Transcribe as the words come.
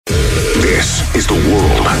This is the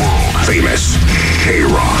world famous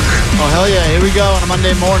K-Rock. Oh, hell yeah. Here we go on a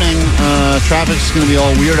Monday morning. Traffic's going to be all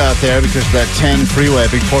weird out there because of that 10 freeway. A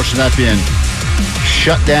big portion of that being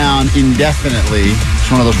shut down indefinitely. It's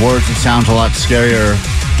one of those words that sounds a lot scarier.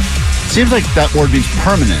 It seems like that word means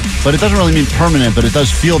permanent, but it doesn't really mean permanent, but it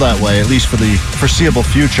does feel that way, at least for the foreseeable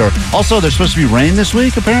future. Also, there's supposed to be rain this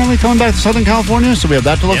week, apparently, coming back to Southern California, so we have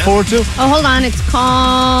that to look forward to. Oh, hold on. It's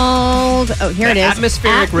called... Oh, here it is.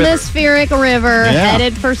 Atmospheric River.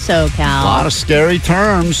 Headed for SoCal. A lot of scary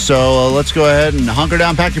terms, so let's go ahead and hunker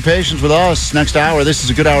down, pack your patience with us next hour. This is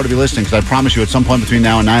a good hour to be listening, because I promise you at some point between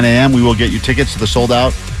now and 9 a.m., we will get you tickets to the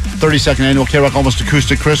sold-out 32nd Annual K-Rock Almost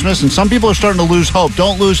Acoustic Christmas, and some people are starting to lose hope.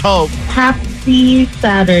 Don't lose hope. Happy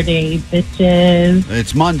Saturday, bitches.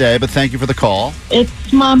 It's Monday, but thank you for the call.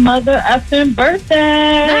 It's my mother effing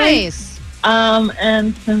birthday. Nice.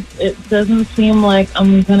 And since it doesn't seem like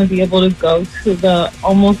I'm going to be able to go to the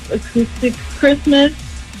Almost Acoustic Christmas,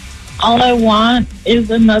 all I want is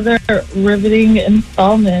another riveting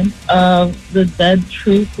installment of The Dead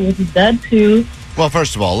Truth with Dead Tooth. Well,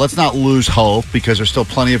 first of all, let's not lose hope because there's still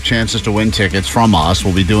plenty of chances to win tickets from us.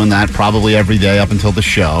 We'll be doing that probably every day up until the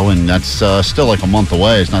show, and that's still like a month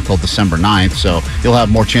away. It's not till December 9th, so you'll have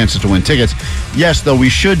more chances to win tickets. Yes, though, we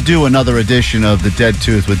should do another edition of The Dead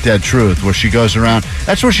Tooth with Dead Truth, where she goes around.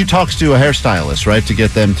 That's where she talks to a hairstylist, right, to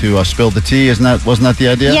get them to spill the tea. Wasn't that the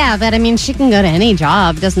idea? Yeah, but I mean, she can go to any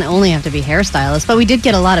job. Doesn't only have to be hairstylist. But we did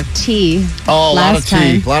get a lot of tea. Oh, a lot of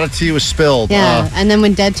tea. Time. A lot of tea was spilled. Yeah, and then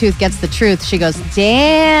when Dead Tooth gets the truth, she goes,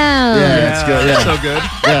 damn. Yeah, that's good. Yeah. So good.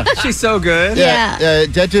 Yeah. She's so good. Yeah.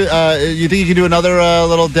 Dead Tooth. You think you can do another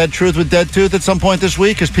little Dead Truth with Dead Tooth at some point this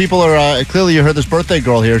week? Because people are clearly, you heard this birthday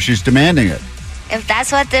girl here. She's demanding it. If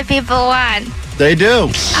that's what the people want, They do.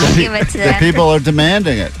 I'll give it to The them. people are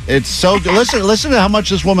demanding it. It's so good. Listen to how much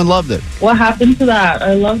this woman loved it. What happened to that?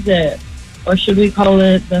 I loved it. Or should we call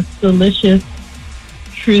it the Delicious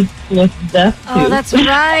Truth with Death Tooth? Oh, that's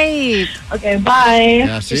right. Okay, bye.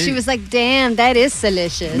 Yeah, see? She was like, damn, that is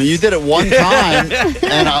delicious. I mean, you did it one time,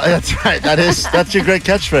 and that's right. That's your great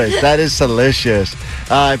catchphrase. That is delicious.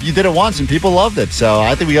 If you did it once, and people loved it, so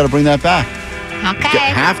I think we got to bring that back. Okay.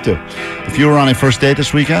 Have to. If you were on a first date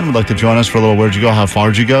this weekend, would like to join us for a little Where'd You Go? How far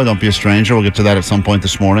did you go? Don't be a stranger. We'll get to that at some point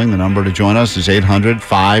this morning. The number to join us is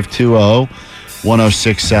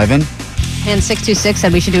 800-520-1067. And 626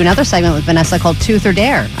 said we should do another segment with Vanessa called Tooth or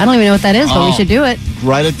Dare. I don't even know what that is, but we should do it.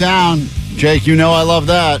 Write it down. Jake, you know I love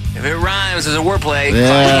that. If it rhymes as a wordplay, Yeah,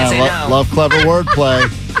 can't say no. love clever wordplay.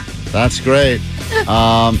 That's great.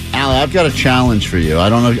 Allie, I've got a challenge for you. I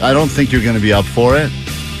don't think you're going to be up for it,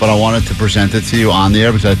 but I wanted to present it to you on the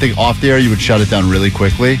air because I think off the air you would shut it down really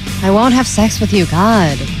quickly. I won't have sex with you,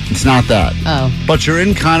 God. It's not that. Oh. But you're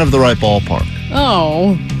in kind of the right ballpark.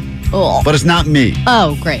 Oh. Oh. But it's not me.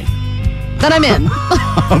 Oh, great. Then I'm in.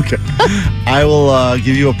 Okay. I will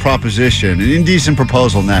give you a proposition, an indecent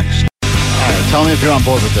proposal next. All right, tell me if you're on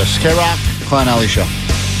board with this. K-Rock, Klein Alley Show.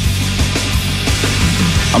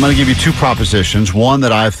 I'm going to give you two propositions. One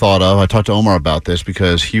that I've thought of. I talked to Omar about this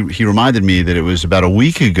because he reminded me that it was about a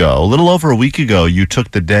week ago, a little over a week ago, you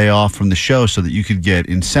took the day off from the show so that you could get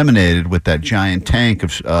inseminated with that giant tank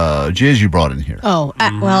of jizz you brought in here. Oh,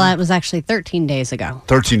 well, that was actually 13 days ago.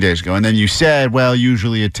 13 days ago. And then you said, well,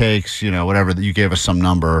 usually it takes, whatever, that you gave us some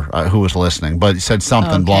number, who was listening, but you said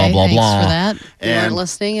something, blah, blah, thanks blah. for that. You weren't And-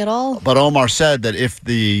 listening at all? But Omar said that if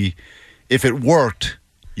it worked,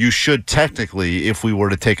 you should technically, if we were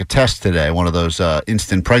to take a test today, one of those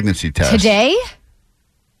instant pregnancy tests. Today?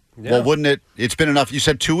 Well, wouldn't it? It's been enough. You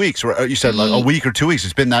said 2 weeks. Or you said like a week or 2 weeks.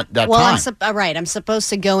 It's been that Well, time. I'm supposed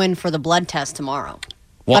to go in for the blood test tomorrow.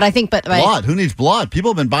 Well, but I think, blood. Who needs blood?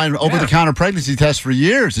 People have been buying over-the-counter pregnancy tests for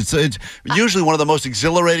years. It's usually one of the most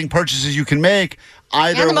exhilarating purchases you can make.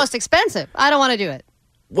 And the most expensive. I don't want to do it.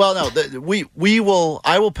 Well, no,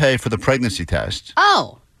 I will pay for the pregnancy test.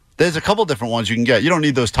 Oh. There's a couple different ones you can get. You don't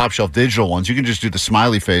need those top-shelf digital ones. You can just do the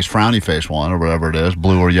smiley face, frowny face one, or whatever it is,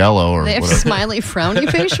 blue or yellow, or They have whatever. smiley frowny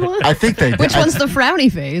face one? I think they do. Which one's the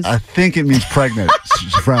frowny face? I think it means pregnant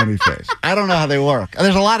frowny face. I don't know how they work.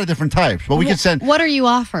 There's a lot of different types, but we can send. What are you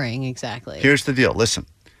offering exactly? Here's the deal. Listen,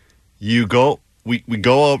 we go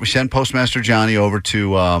over. We send Postmaster Johnny over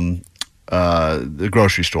to the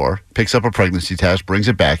grocery store, picks up a pregnancy test, brings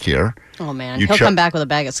it back here. Oh, man. You He'll check- come back with a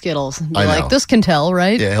bag of Skittles. And be I know. like, this can tell,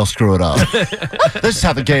 right? Yeah, he'll screw it up. This is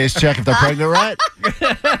how the gays check if they're pregnant, right?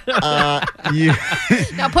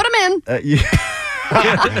 Now put them in.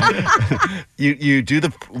 You do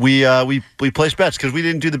the we place bets because we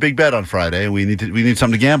didn't do the big bet on Friday and we need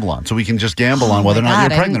something to gamble on, so we can just gamble on whether or not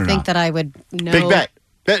God, you're pregnant I or didn't think not. that I would know. Big bet.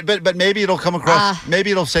 But maybe it'll come across.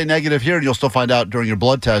 Maybe it'll say negative here, and you'll still find out during your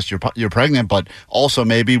blood test you're pregnant. But also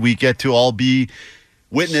maybe we get to all be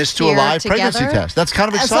witness to a Here live together? pregnancy test. That's kind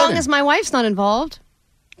of As exciting. long as my wife's not involved.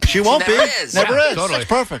 She won't be. Never is. Never Yeah, is. totally. That's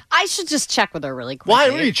perfect. I should just check with her really quick. Why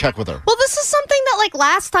would you check with her? Well, this is something that, like,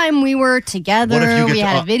 last time we were together, What if you get we to-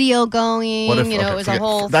 had a video going. What if it was a forget-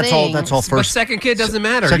 whole that's thing. all. That's all. But First, second kid doesn't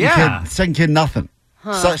matter. second kid, nothing.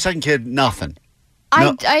 Second kid, nothing.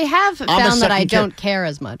 No. I have a found that I second kid. don't care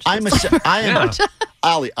as much. I am.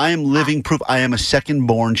 Ali, I am living proof. I am a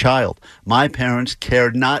second-born child. My parents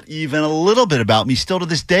cared not even a little bit about me. Still to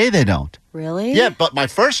this day, they don't. Really? Yeah, but my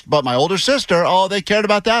older sister, they cared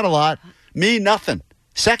about that a lot. Me, nothing.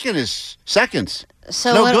 Second is seconds.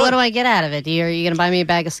 So No what good. do I get out of it? Are you going to buy me a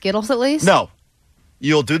bag of Skittles at least? No.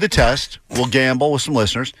 You'll do the test. We'll gamble with some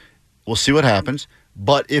listeners. We'll see what happens.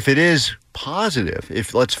 But if it is positive,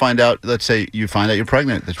 let's say you find out you're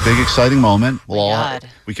pregnant, this big exciting moment.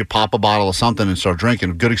 We could pop a bottle of something and start drinking.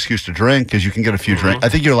 A good excuse to drink because you can get a few drinks. I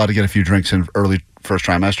think you're allowed to get a few drinks in early first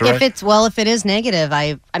trimester, right? If it is negative,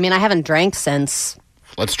 I haven't drank since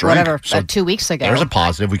Let's drink. whatever, So 2 weeks ago. there's a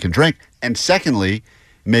positive. We can drink. And secondly,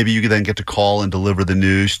 maybe you could then get to call and deliver the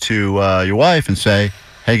news to your wife and say,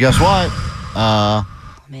 hey, guess what?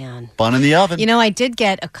 Man. Bun in the oven. You know, I did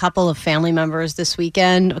get a couple of family members this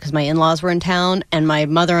weekend because my in-laws were in town, and my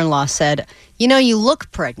mother-in-law said, you look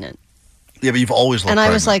pregnant. Yeah, but you've always looked And pregnant.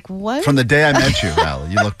 I was like, what? From the day I met you,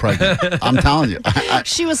 Allie, you look pregnant. I'm telling you.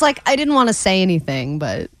 She was like, I didn't want to say anything,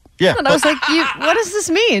 but... Yeah. And I was like, what does this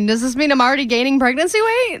mean? Does this mean I'm already gaining pregnancy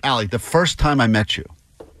weight? Allie, the first time I met you,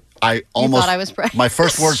 I almost... thought I was pregnant? My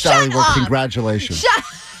first words, Shut Allie, were up. congratulations.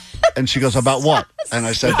 And she goes, about what? And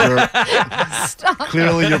I said,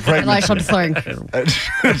 clearly you're pregnant. I should think.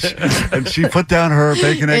 And she put down her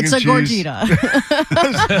bacon, egg, It's and a cheese.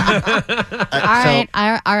 gordita.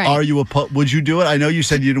 All right. Are you would you do it? I know you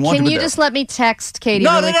said you didn't want to. Can but you just let me text Katie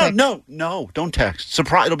No, really quick? no, don't text.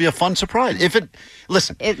 Surprise! It'll be a fun surprise.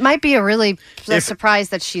 Listen, It might be a surprise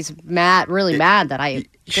that she's really mad that I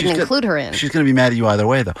didn't include her in. She's going to be mad at you either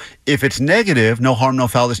way, though. If it's negative, no harm, no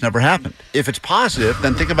foul. This never happened. If it's positive,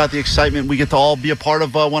 then think about the excitement. We get to all be a part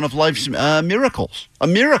of one of life's miracles. A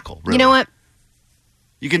miracle, really. You know what?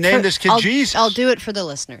 You can name this kid Jesus. I'll do it for the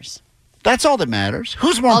listeners. That's all that matters.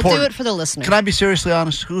 Who's more I'll important? do it for the listeners. Can I be seriously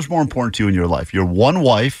honest? Who's more important to you in your life? Your one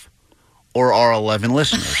wife or our 11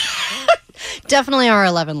 listeners? Definitely our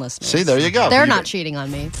 11 listeners. See, there you go. They're You not got- cheating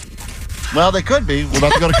on me. Well, they could be. We're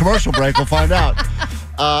about to go to commercial break. We'll find out.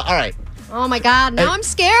 All right. Oh my God! Now Hey. I'm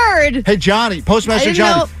scared. Hey, Johnny, I Postmaster didn't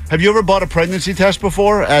Johnny, know- have you ever bought a pregnancy test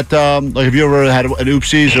before? Have you ever had an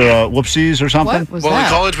oopsies or a whoopsies or something? What was Well, in that?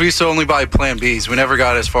 college, we used to only buy Plan Bs. We never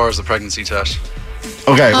got as far as the pregnancy test.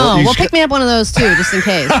 Okay. Oh, you well, sk- pick me up one of those too, just in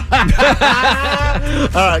case. All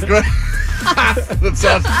right, great. That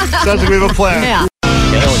sounds like we have a plan. Yeah.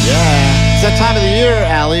 Hell yeah. It's that time of the year,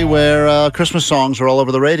 Allie, where Christmas songs are all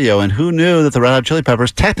over the radio. And who knew that the Red Hot Chili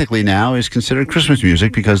Peppers technically now is considered Christmas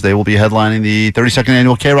music because they will be headlining the 32nd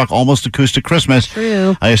annual K-Rock Almost Acoustic Christmas.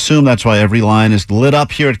 True. I assume that's why every line is lit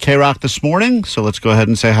up here at K-Rock this morning. So let's go ahead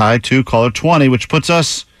and say hi to caller 20, which puts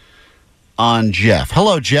us on Jeff.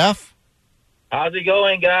 Hello, Jeff. How's it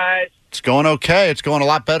going, guys? It's going okay. It's going a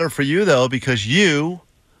lot better for you, though, because you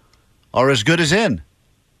are as good as in.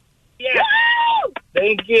 Yeah.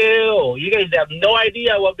 Thank you. You guys have no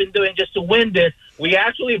idea what I've been doing just to win this. We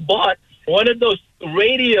actually bought one of those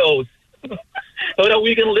radios so that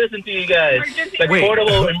we can listen to you guys. Like Wait.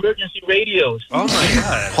 portable emergency radios. Oh my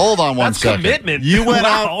God. Hold on one That's second. commitment. You went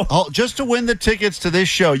Wow. out, just to win the tickets to this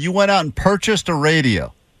show, you went out and purchased a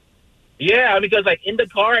radio. Yeah, because like in the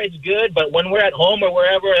car it's good, but when we're at home or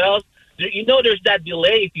wherever else, there's that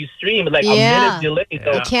delay if you stream, like Yeah. a minute delay.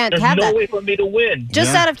 So You can't there's have no that. way for me to win.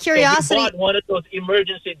 Just Yeah. out of So curiosity, we bought one of those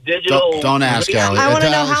emergency digital. Don't ask, radios. Allie. I wanna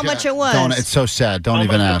Don't know ask, how much it was. It's so sad. Don't How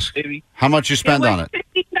even much, ask. baby? How much you spend on it?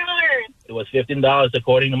 It was $15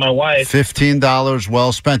 according to my wife. $15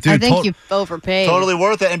 well spent. Dude, I think you overpaid. totally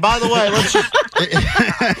worth it. And by the way, let's just...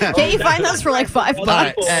 Can't you find those for like $5? All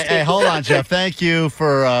right, hey, hold on, Jeff. Thanks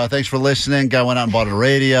for listening. Guy went out and bought a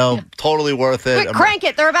radio. Totally worth it. Quick, crank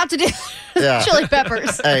it. They're about to do Yeah. Chili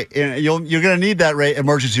Peppers. Hey, you're going to need that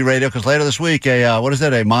emergency radio because later this week, what is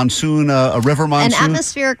that? A monsoon, a river An monsoon,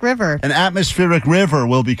 atmospheric river. an atmospheric river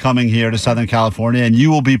will be coming here to Southern California, and you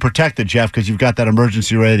will be protected, Jeff, because you've got that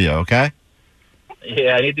emergency radio. Okay.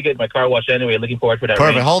 Yeah, I need to get my car washed anyway. Looking forward for that.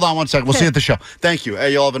 Perfect. rain. Hold on one second. We'll see you at the show. Thank you.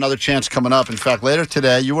 Hey, you'll have another chance coming up. In fact, later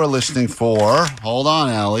today, you are listening for, hold on,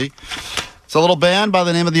 Allie. It's a little band by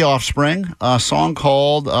the name of The Offspring, a song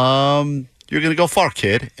called You're going to go far,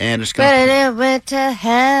 kid, and it's going to... But it went to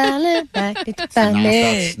hell and back to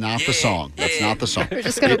That's not the song. That's not the song. We're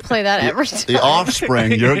just going to play that every time. The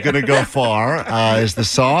Offspring, You're Going to Go Far, is the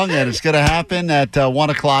song, and it's going to happen at 1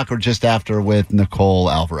 o'clock or just after with Nicole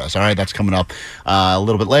Alvarez. All right, that's coming up a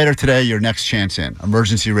little bit later today. Your next chance in,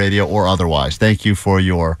 emergency radio or otherwise. Thank you for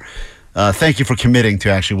committing to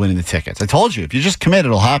actually winning the tickets. I told you, if you just commit,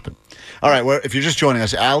 it'll happen. All right, well, if you're just joining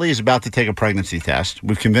us, Allie is about to take a pregnancy test.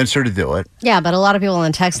 We've convinced her to do it. Yeah, but a lot of people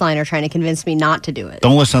on the text line are trying to convince me not to do it.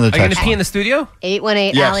 Don't listen to the Are you going text to pee line. in the studio?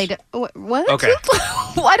 818 Yes. Allie. What? Okay.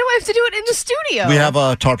 Why do I have to do it in the studio? We have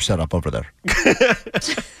a tarp set up over there.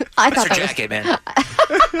 I thought That's that your was. jacket, man.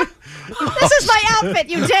 This is my outfit,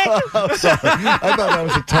 you dick. I'm sorry. I thought that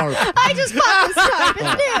was a tarp. I just bought this tarp.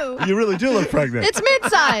 It's new. You really do look pregnant. It's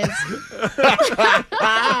mid-size.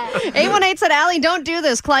 818 said, Allie, don't do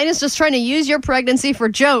this. Clyde is just trying to use your pregnancy for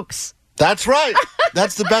jokes. That's right.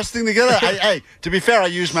 That's the best thing to get at. Hey, to be fair, I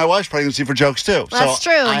used my wife's pregnancy for jokes, too. That's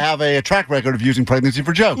so true. I have a track record of using pregnancy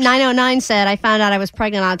for jokes. 909 said, I found out I was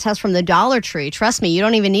pregnant on a test from the Dollar Tree. Trust me, you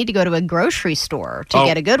don't even need to go to a grocery store to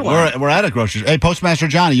get a good one. We're at a grocery store. Hey, Postmaster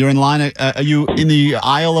Johnny, you're in line. Are you in the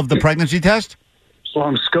aisle of the pregnancy test? So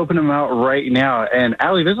I'm scoping them out right now. And,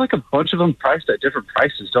 Allie, there's like a bunch of them priced at different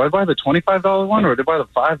prices. Do I buy the $25 one or do I buy the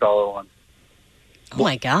 $5 one? Oh,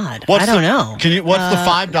 my God. I don't know. What's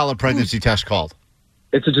the $5 pregnancy test called?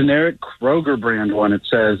 It's a generic Kroger brand one. It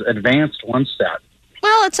says Advanced One Step.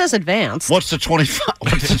 Well, it says advanced. What's the 25?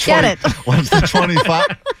 What's the 20, Get it. What's the 25?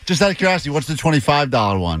 Just out of curiosity, what's the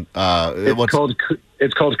 $25 one?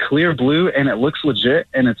 It's called Clear Blue, and it looks legit,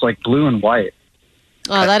 and it's like blue and white.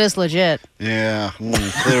 Oh, that is legit. Yeah,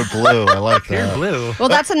 Clear Blue. I like that. Blue. Well,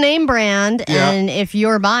 that's a name brand, Yeah. and if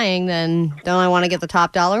you're buying, then don't I want to get the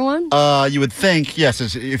top dollar one? You would think, yes,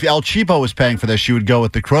 if El Cheapo was paying for this, you would go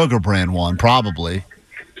with the Kroger brand one, probably.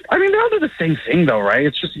 I mean, they're all the same thing, though, right?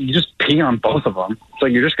 It's just you just pee on both of them. It's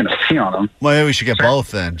like you're just going to pee on them. Well, maybe we should get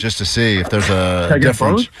both then, just to see if there's a Should I get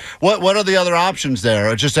difference. What are the other options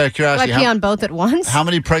there? Just out of Do I curiosity, pee on both at once? how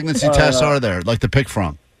many pregnancy tests are there, like to pick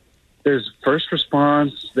from? There's First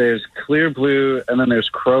Response, there's Clear Blue, and then there's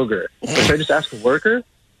Kroger. Should I just ask a worker?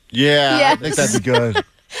 Yeah, Yes. I think that'd be good.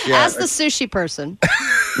 Yeah. Ask the sushi person.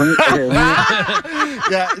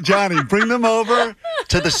 Yeah, Johnny, bring them over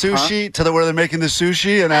to the sushi, where they're making the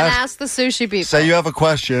sushi, and And ask. ask the sushi people. Say you have a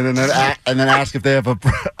question, and then ask if they have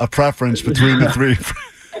a preference between the three.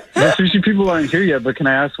 The sushi people aren't here yet, but can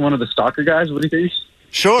I ask one of the stalker guys? What do you think?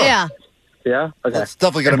 Sure. Yeah. Yeah? Okay. It's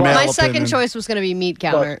definitely going to Well, mail My up second in. choice was going to be meat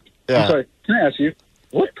counter. Yeah. I'm sorry. Can I ask you,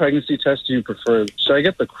 what pregnancy test do you prefer? Should I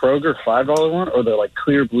get the Kroger $5 one or the like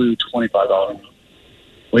Clear Blue $25 one?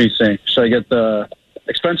 What do you think? Should I get the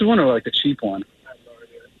expensive one or like the cheap one?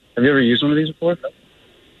 Have you ever used one of these before?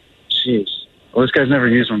 Jeez. Well, this guy's never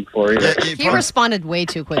used one before either. He responded way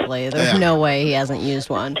too quickly. There's Yeah. no way he hasn't used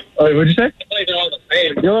one. Oh, what'd you say? They're all the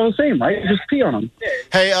same. They're all the same, right? Just pee on them.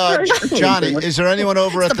 Hey, Johnny, is there anyone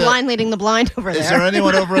over It's at the blind leading the blind over there. Is there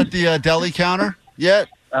anyone over at the deli counter yet?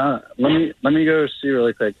 Let me go see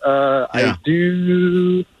really quick. Yeah. I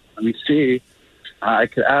do. Let me see. I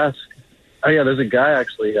could ask. Oh yeah, there's a guy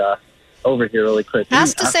actually over here really quick.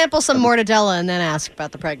 Ask to sample some mortadella and then ask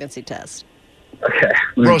about the pregnancy test. Okay.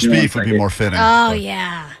 Roast beef would be more fitting. Oh,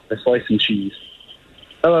 yeah. A slice and cheese.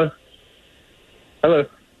 Hello. Hello.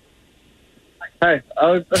 Hi. I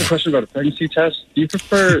have a question about a pregnancy test. Do you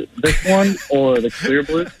prefer this one or the Clear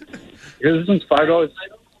Blue? Because this one's $5.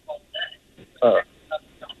 Oh.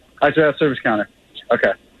 I should have service counter.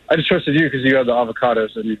 Okay. I just trusted you because you have the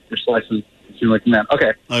avocados and you're slicing. You're like, man.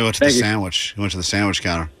 Okay. Oh, he went to the Thank you. sandwich. He went to the sandwich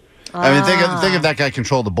counter. I mean, think if that guy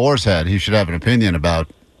controlled the boar's head, he should have an opinion about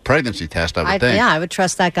pregnancy test, I would think. Yeah, I would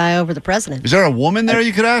trust that guy over the president. Is there a woman there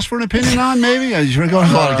you could ask for an opinion on, maybe? You've been going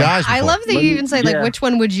to a lot of guys before. I love that you even say, like, Yeah. which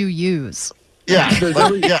one would you use? Yeah.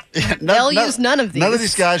 yeah. They'll use none of these. None of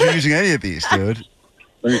these guys are using any of these, dude.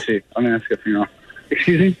 Let me see. I'm going to ask a female.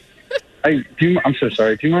 Excuse me? I'm so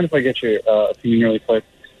sorry. Do you mind if I get your opinion really quick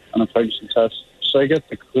on a pregnancy test? Should I get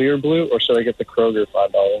the Clear Blue or should I get the Kroger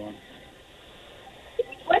 $5 one?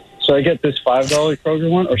 Should I get this $5 Kroger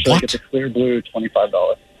one or should I get the Clear Blue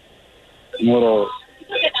 $25?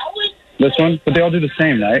 This one? But they all do the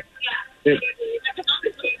same, right?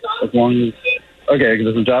 As long as... Okay, it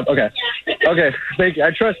does the job? Okay. Okay, thank you.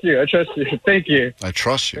 I trust you. Thank you. I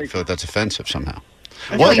trust you. I feel like that's offensive somehow.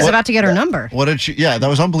 I feel like he's about to get her number. What did she... Yeah, that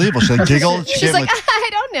was unbelievable. She like giggled. She She's gave like, I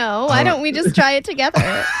don't know. Why don't we just try it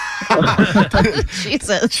together?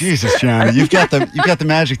 Jesus. Jesus, Johnny, you've got the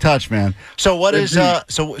magic touch, man. So what is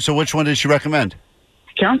so which one did she recommend?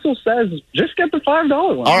 Council says just get the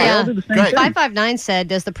 $5 one. All right. They all do the same Great. thing. 559 said,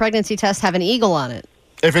 does the pregnancy test have an eagle on it?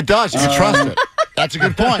 If it does, you can trust it. That's a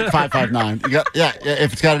good point. 559.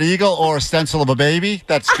 If it's got an eagle or a stencil of a baby,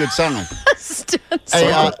 that's a good sign.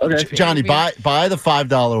 Hey, Okay. Johnny, buy the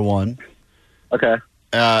 $5 one. Okay.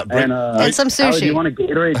 And some Allie, sushi. do you want a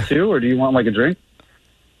Gatorade too, or do you want like a drink?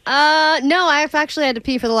 No, I've actually had to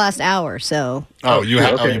pee for the last hour, so.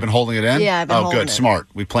 You've been holding it in? Yeah, I've been holding good, it. Smart.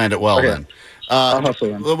 We planned it well Okay. then. I'll hustle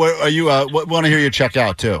then. Are you? Want to hear you check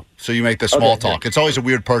out too? So you make the small talk. It's always a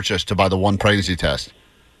weird purchase to buy the one pregnancy test.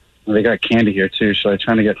 They got candy here too. Should I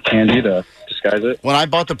try to get candy to disguise it? When I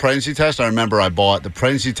bought the pregnancy test, I remember I bought the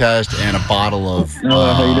pregnancy test and a bottle of.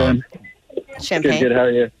 How you doing? Champagne. Good. How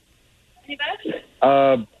are you?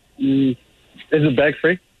 Is the bag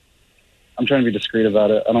free? I'm trying to be discreet about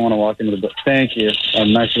it. I don't want to walk into the. Thank you. A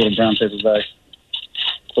nice little brown paper bag.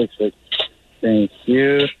 Quick. Thank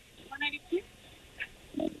you.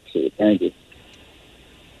 192. Thank you.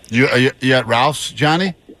 You at Ralph's,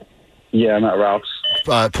 Johnny? Yeah, I'm at Ralph's.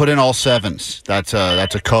 Put in all sevens. That's a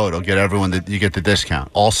code. It'll get everyone you get the discount.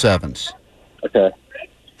 All sevens. Okay.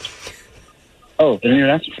 Oh, they didn't even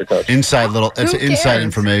ask me for code. Inside it's Who inside cares?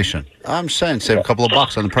 information. I'm saying save a couple of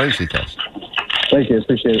bucks on the pregnancy test. Thank you.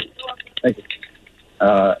 Appreciate it. Thank you.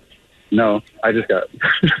 No, I just got.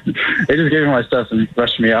 They just gave me my stuff and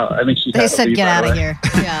rushed me out. I think she. They said, get out of here.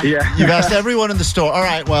 Yeah. Yeah. You've asked everyone in the store. All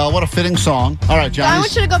right, well, what a fitting song. All right, I Johnny.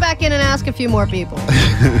 want you to go back in and ask a few more people.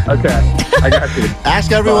 Okay. I got you.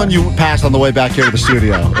 Ask everyone you pass on the way back here to the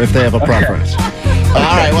studio if they have a preference. All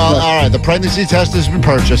right, the pregnancy test has been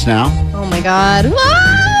purchased now. Oh, my God.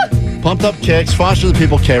 Ah! Pumped up kicks, foster the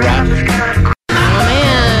people, K-Rock. Oh,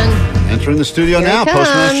 man. Entering the studio Here now, he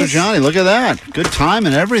Postmaster comes. Johnny. Look at that. Good time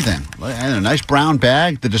and everything. And a nice brown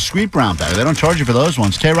bag, the discreet brown bag. They don't charge you for those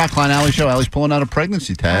ones. K-Rock, Klein Alley Show. Allie's pulling out a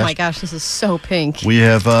pregnancy test. Oh, my gosh, this is so pink. We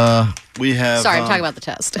have. Sorry, I'm talking about the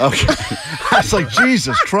test. Okay. I was like,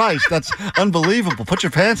 Jesus Christ, that's unbelievable. Put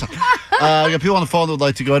your pants on. We got people on the phone that would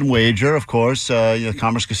like to go ahead and wager, of course.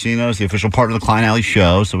 Commerce Casino is the official partner of the Klein Alley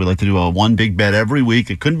Show, so we like to do a one big bet every week.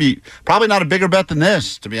 It couldn't be, probably not a bigger bet than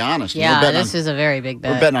this, to be honest. Yeah, this is a very big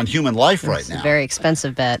bet. We're betting on human life right It's now. a very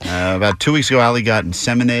expensive bet. About 2 weeks ago, Allie got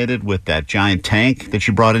inseminated with that giant tank that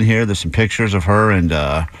you brought in here. There's some pictures of her and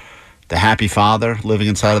the happy father living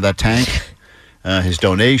inside of that tank. His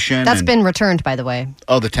donation. That's been returned, by the way.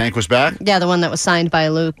 Oh, the tank was back? Yeah, the one that was signed by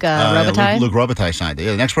Luke Robitaille. Luke Robitaille signed it.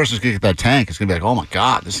 Yeah, the next person's going to get that tank. It's going to be like, oh, my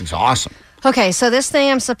God, this thing's awesome. Okay, so this thing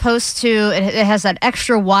I'm supposed to, it has that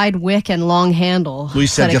extra wide wick and long handle We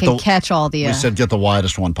said so that it get can the- catch all the... We said get the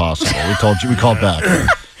widest one possible. We told you. We called back.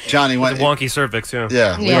 Johnny, The wonky cervix, yeah.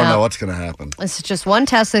 Yeah, we don't Yeah. know what's going to happen. It's just one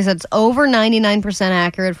test. They said it's over 99%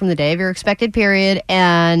 accurate from the day of your expected period,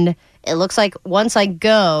 and it looks like once I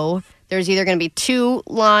go, there's either going to be 2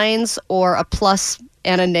 lines or a plus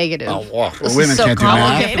and a negative. Oh, wow. This Well, is women so can't do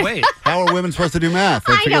complicated. math. Wait. How are women supposed to do math?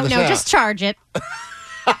 They I figure don't this know. out. Just charge it.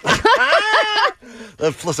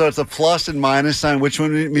 So it's a plus and minus sign. Which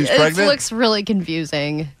one means It pregnant? looks really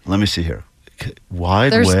confusing. Let me see here.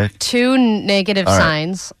 Wide There's wick. 2 negative All right.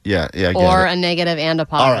 signs Yeah, I get or it. a negative and a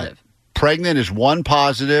All right. positive, Pregnant is 1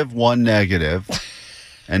 positive, 1 negative,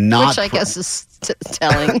 and not. which I guess is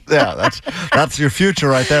telling. Yeah, that's your future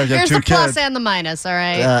right there. You have Here's 2 the plus kids. and the minus, all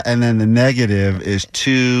right? And then the negative is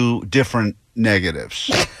 2 different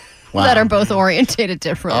negatives. Wow. That are both orientated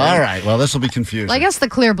differently. All right. Well, this will be confusing. Well, I guess the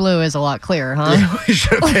clear blue is a lot clearer, huh? We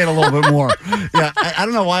should have paid a little bit more. Yeah, I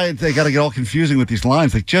don't know why they got to get all confusing with these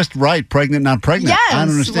lines. Like, just right, pregnant, not pregnant. Yes. I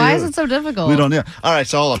don't understand. Why is it so difficult? We don't know. All right,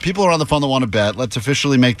 so hold on. People are on the phone that want to bet. Let's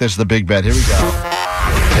officially make this the big bet. Here we go.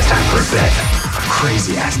 It's time for a bet. A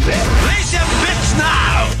crazy ass bet. Place your bets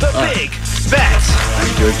now. The big bet.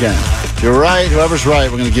 Thank you again. If you're right, whoever's right,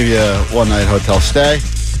 we're going to give you a one-night hotel stay.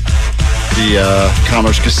 The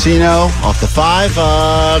Commerce Casino off the 5. Go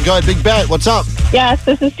ahead, big bet. What's up? Yes,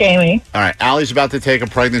 this is Jamie. All right, Allie's about to take a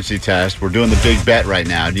pregnancy test. We're doing the big bet right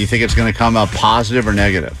now. Do you think it's going to come out positive or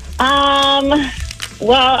negative?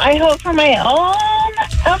 Well, I hope for my own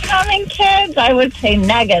upcoming kids, I would say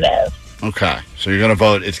negative. Okay, so you're going to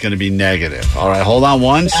vote it's going to be negative. All right, hold on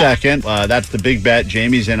 1 second. That's the big bet.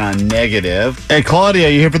 Jamie's in on negative. Hey, Claudia,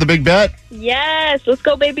 you here for the big bet? Yes, let's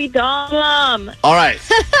go, baby Dom. All right,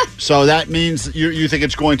 so that means you think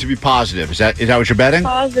it's going to be positive. Is that what you're betting?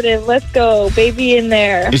 Positive, let's go, baby in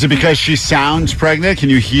there. Is it because she sounds pregnant? Can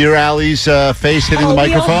you hear Allie's face hitting the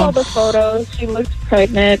We all saw microphone? the photos. She looks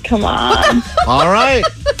pregnant. Come on. All right,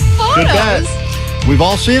 good bet. We've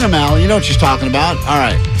all seen them, Allie. You know what she's talking about. All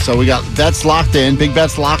right, so we got bets locked in. Big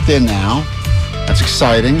bets locked in now. That's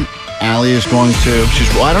exciting. Allie is going to.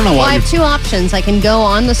 Well, I don't know Well, I why. have 2 options. I can go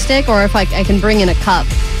on the stick, or if I can bring in a cup.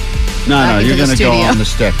 No, back you're into the going to go studio. on the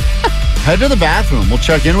stick. Head to the bathroom. We'll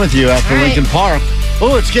check in with you after All right. Lincoln Park.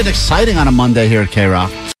 Oh, it's getting exciting on a Monday here at K-Rock.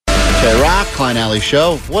 K-Rock, Klein Alley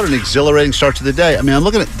Show. What an exhilarating start to the day. I mean, I'm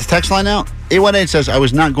looking at the text line now. 818 says, I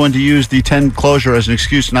was not going to use the 10 closure as an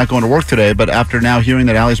excuse to not going to work today, but after now hearing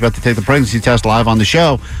that Allie's about to take the pregnancy test live on the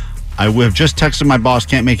show, I have just texted my boss,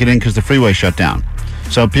 can't make it in because the freeway shut down.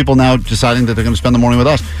 So people now deciding that they're going to spend the morning with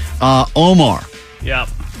us. Omar. Yeah.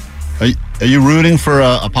 Are you rooting for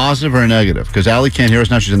a positive or a negative? Because Allie can't hear us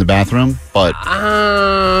now. She's in the bathroom. But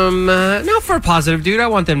no, for a positive, dude. I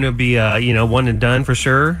want them to be, one and done for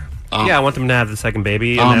sure. I want them to have the second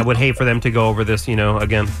baby, and I would hate for them to go over this,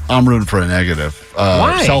 again. I'm rooting for a negative.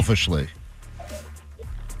 Why? Selfishly.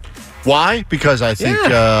 Why? Because I think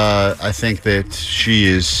that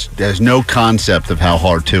she has no concept of how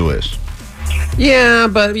hard 2 is. Yeah,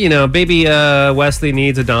 but, baby Wesley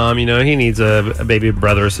needs a dom. He needs a baby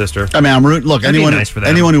brother or sister. I mean, I'm rooting. Look, anyone nice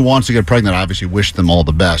who wants to get pregnant, obviously wish them all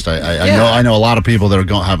the best. I know a lot of people that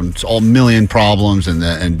are having all million problems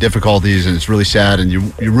and difficulties, and it's really sad, and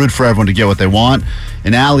you root for everyone to get what they want.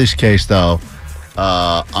 In Allie's case, though,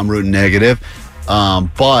 I'm rooting negative.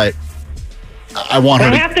 But I want her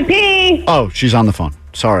to... I have to pee. Oh, she's on the phone.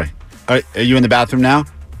 Sorry. Are you in the bathroom now?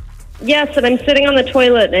 Yes, and I'm sitting on the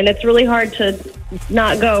toilet, and it's really hard to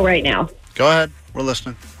not go right now. Go ahead. We're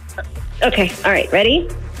listening. Okay. All right. Ready?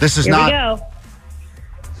 This is Here not... we go.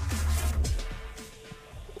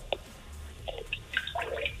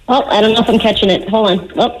 Oh, I don't know if I'm catching it. Hold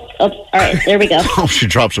on. Oh, all right. There we go. Oh, she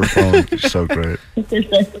drops her phone. It's so great.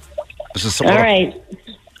 This is all right.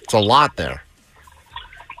 It's a lot there.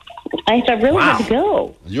 I really have to go.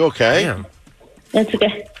 Are you okay? Damn. That's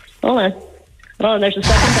okay. Hold on. Oh, there's a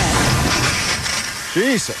second bag.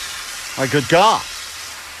 Jesus. My good God.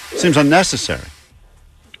 Seems unnecessary.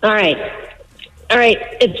 All right.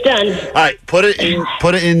 It's done. All right. Put it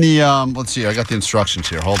in the, let's see. I got the instructions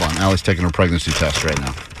here. Hold on. Allie's taking her pregnancy test right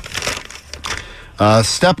now.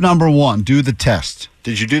 Step number 1, do the test.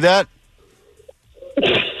 Did you do that?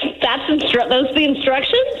 Those the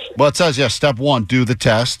instructions? Well, it says, step 1, do the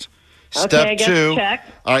test. Step I guess 2. check.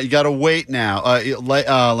 All right, you got to wait now.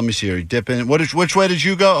 Let me see here. You dip in. Which way did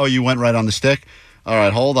you go? Oh, you went right on the stick? All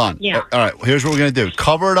right, hold on. Yeah. All right, here's what we're going to do.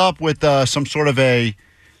 Cover it up with some sort of a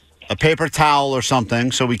paper towel or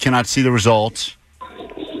something so we cannot see the results.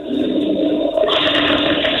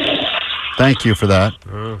 Thank you for that.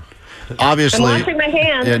 Obviously. I'm washing my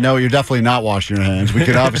hands. Yeah, no, you're definitely not washing your hands. We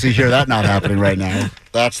can obviously hear that not happening right now.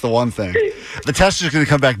 That's the one thing. The test is going to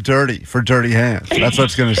come back dirty for dirty hands. That's what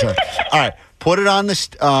it's going to say. All right, put it on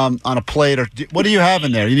a plate. Or what do you have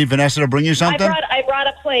in there? You need Vanessa to bring you something? I brought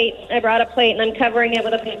a plate. And I'm covering it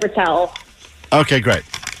with a paper towel. Okay, great.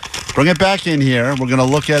 Bring it back in here. We're going to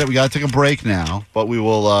look at it. We got to take a break now, but we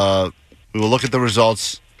will look at the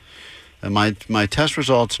results. And my test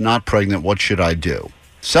results, not pregnant. What should I do?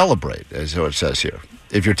 Celebrate, is what it says here.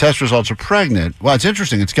 If your test results are pregnant, well, it's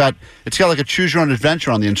interesting. It's got like a choose your own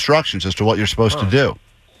adventure on the instructions as to what you're supposed to do.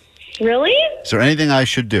 Really? Is there anything I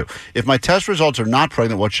should do? If my test results are not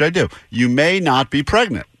pregnant, what should I do? You may not be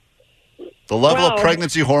pregnant. The level of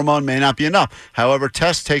pregnancy hormone may not be enough. However,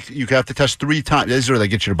 you have to test 3 times. This is where they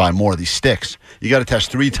get you to buy more of these sticks. You got to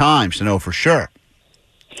test 3 times to know for sure.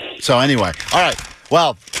 So anyway, all right.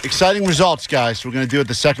 Well, exciting results, guys. We're going to do it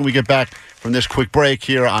the second we get back from this quick break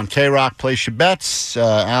here on K-Rock. Place your bets.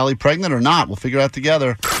 Allie pregnant or not? We'll figure it out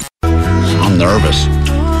together. I'm nervous.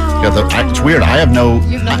 It's weird. You have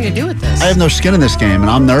nothing to do with this. I have no skin in this game, and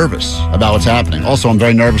I'm nervous about what's happening. Also, I'm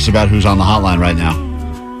very nervous about who's on the hotline right now.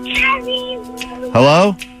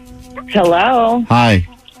 Hello? Hello. Hi.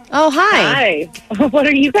 Oh, hi. Hi. What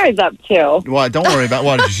are you guys up to? What? Don't worry about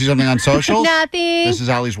what. Did you see something on social? Nothing. This is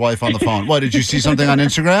Allie's wife on the phone. What? Did you see something on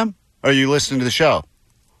Instagram? Or are you listening to the show?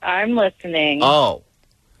 I'm listening. Oh.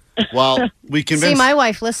 Well, we convinced... See, my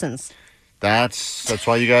wife listens. That's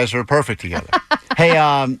why you guys are perfect together. Hey,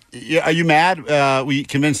 are you mad? We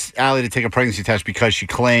convinced Allie to take a pregnancy test because she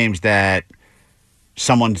claims that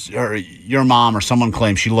your mom or someone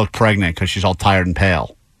claims she looked pregnant because she's all tired and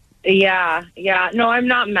pale. Yeah. No, I'm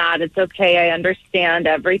not mad. It's okay. I understand.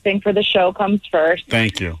 Everything for the show comes first.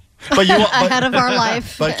 Thank you. But ahead of our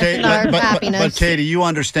life and our happiness. But Katie, you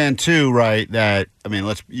understand too, right? That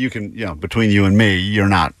between you and me, you're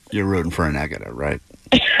rooting for a negative, right?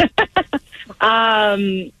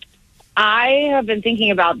 I have been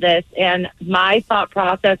thinking about this, and my thought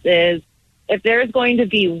process is, if there's going to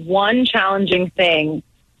be one challenging thing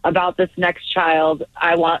about this next child,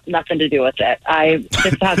 I want nothing to do with it.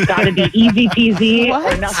 This has got to be easy peasy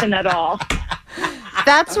or nothing at all.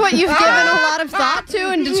 That's what you've given a lot of thought to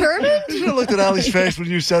and determined? You should have looked at Allie's face when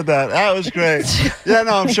you said that. That was great. Yeah,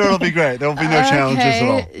 no, I'm sure it'll be great. There will be no challenges at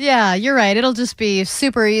all. Yeah, you're right. It'll just be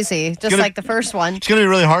super easy, just like the first one. It's going to be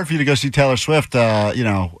really hard for you to go see Taylor Swift,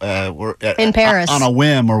 in Paris. On a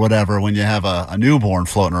whim or whatever when you have a newborn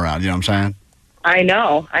floating around. You know what I'm saying? I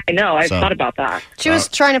know. I've thought about that. She was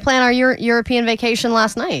trying to plan our European vacation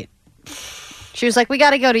last night. She was like, we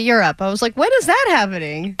got to go to Europe. I was like, when is that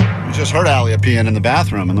happening? You just heard Allie peeing in the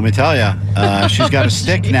bathroom, and let me tell you, she's got a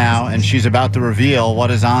stick now, and she's about to reveal what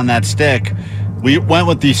is on that stick. We went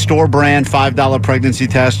with the store brand $5 pregnancy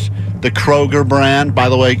test, the Kroger brand. By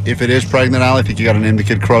the way, if it is pregnant, Allie, I think you got to name the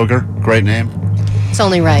kid Kroger. Great name. It's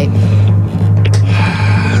only right.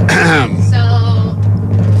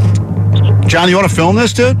 John, you want to film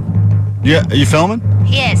this, dude? Yeah, are you filming?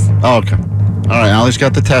 Yes. Oh, okay. All right, Allie's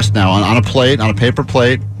got the test now on a plate, on a paper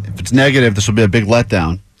plate. If it's negative, this will be a big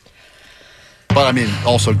letdown. But, I mean,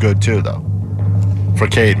 also good, too, though, for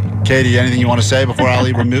Katie. Katie, anything you want to say before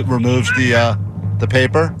Allie removes the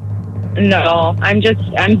paper? No, I'm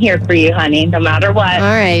here for you, honey, no matter what. All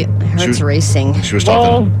right. Heart's racing. She was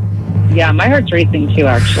talking. Yeah, my heart's racing, too,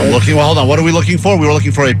 actually. Hold on. What are we looking for? We were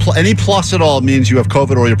looking for any plus at all means you have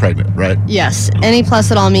COVID or you're pregnant, right? Yes. Any plus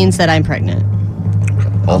at all means that I'm pregnant.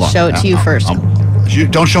 Hold on. Show it to you first.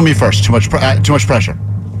 Don't show me first. Too much pressure.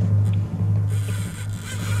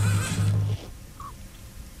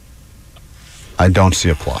 I don't see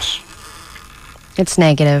a plus. It's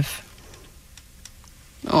negative.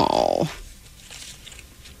 Oh.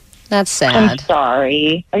 That's sad. I'm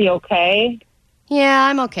sorry. Are you okay? Yeah,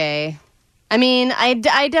 I'm okay. I mean, I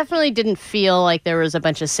definitely didn't feel like there was a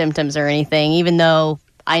bunch of symptoms or anything, even though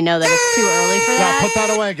I know that it's too early for that. Yeah, put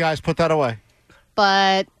that away, guys. Put that away.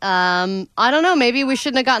 But I don't know. Maybe we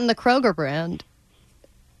shouldn't have gotten the Kroger brand.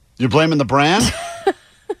 You're blaming the brand?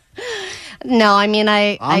 No, I mean,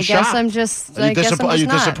 I guess shocked. I'm just. Are you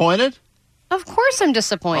disappointed? Of course, I'm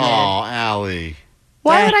disappointed. Oh, Allie.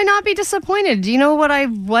 Why would I not be disappointed? Do you know what I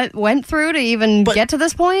went through to even get to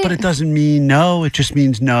this point? But it doesn't mean no. It just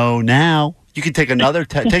means no now. You can take another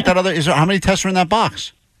test. Take that other. How many tests are in that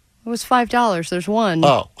box? It was $5. There's one.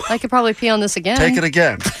 Oh. I could probably pee on this again. Take it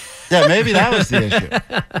again. Yeah, maybe that was the issue.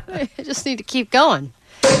 I just need to keep going.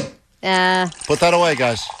 Put that away,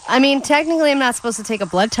 guys. I mean, technically, I'm not supposed to take a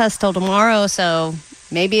blood test till tomorrow, so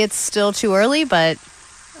maybe it's still too early, but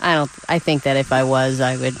I think that if I was,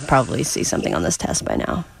 I would probably see something on this test by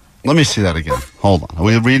now. Let me see that again. Hold on. Are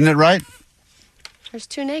we reading it right? There's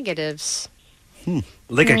 2 negatives.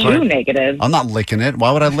 Lick it, Two Clint. negatives. I'm not licking it.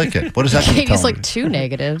 Why would I lick it? What is that going to tell Katie's me? like 2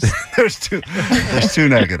 negatives. There's 2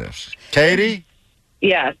 negatives. Katie?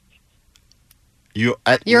 Yes.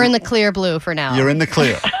 You're in the clear blue for now. You're in the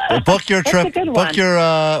clear. Well, book your That's a trip. good Book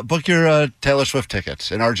one. your Taylor Swift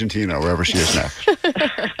tickets in Argentina, wherever she is next.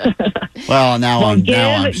 Well, now I'm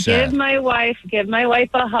sad. Give my wife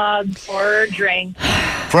a hug or a drink.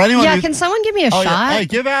 For anyone, Yeah, can someone give me a shot? Yeah. Hey,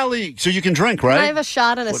 give Allie so you can drink, right? Can I have a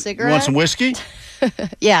shot and a cigarette? You want some whiskey?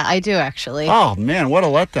 Yeah, I do actually. Oh man, what a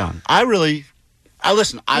letdown!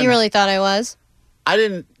 Listen. You really thought I was? I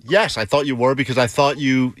didn't. Yes, I thought you were because I thought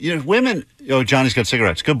women. Oh, Johnny's got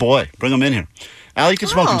cigarettes. Good boy. Bring them in here. Allie can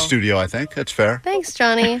smoke in studio. I think that's fair. Thanks,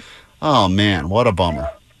 Johnny. Oh man, what a bummer.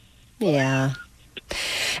 Yeah.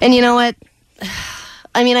 And you know what?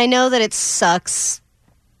 I mean, I know that it sucks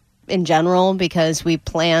in general because we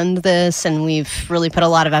planned this and we've really put a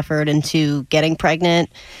lot of effort into getting pregnant.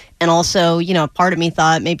 And also, part of me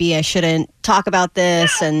thought maybe I shouldn't talk about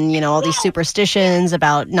this and, all these superstitions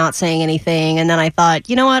about not saying anything. And then I thought,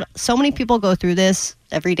 you know what? So many people go through this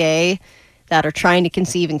every day that are trying to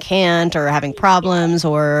conceive and can't, or having problems,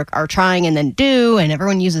 or are trying and then do, and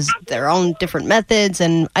everyone uses their own different methods.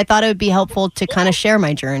 And I thought it would be helpful to kind of share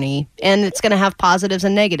my journey. And it's going to have positives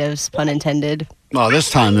and negatives, pun intended. Well,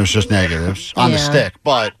 this time there's just negatives on the stick,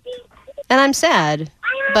 but... And I'm sad.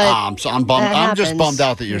 But I'm bummed. I'm just bummed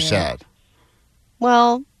out that you're sad.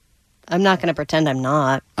 Well, I'm not going to pretend I'm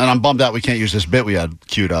not. And I'm bummed out we can't use this bit we had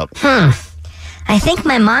queued up. I think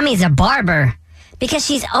my mommy's a barber because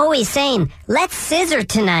she's always saying, "Let's scissor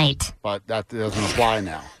tonight." But that doesn't apply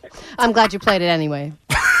now. I'm glad you played it anyway.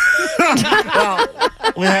 Well,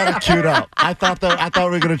 we had it queued up. I thought we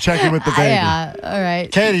were going to check in with the baby. Yeah, all right.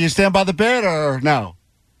 Katie, you stand by the bit or no?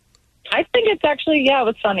 I think it's actually, it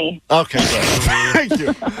was funny. Okay, great. Thank you.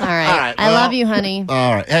 All right. I love you, honey.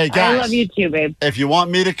 All right. Hey, guys. I love you too, babe. If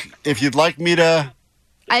you'd like me to...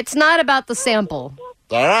 It's not about the sample.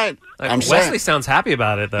 All right. Wesley sounds happy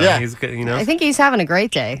about it, though. Yeah. He's, I think he's having a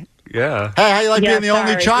great day. Yeah. Hey, how you like being the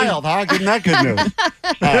only child, huh? Getting that good news.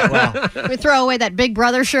 All right, well. We throw away that Big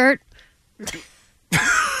Brother shirt.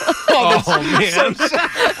 Oh, man.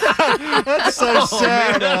 That's so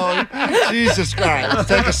sad, Ellie. Jesus Christ.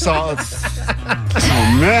 Take a salt.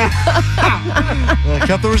 Oh, man. I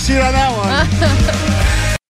kept the receipt on that one.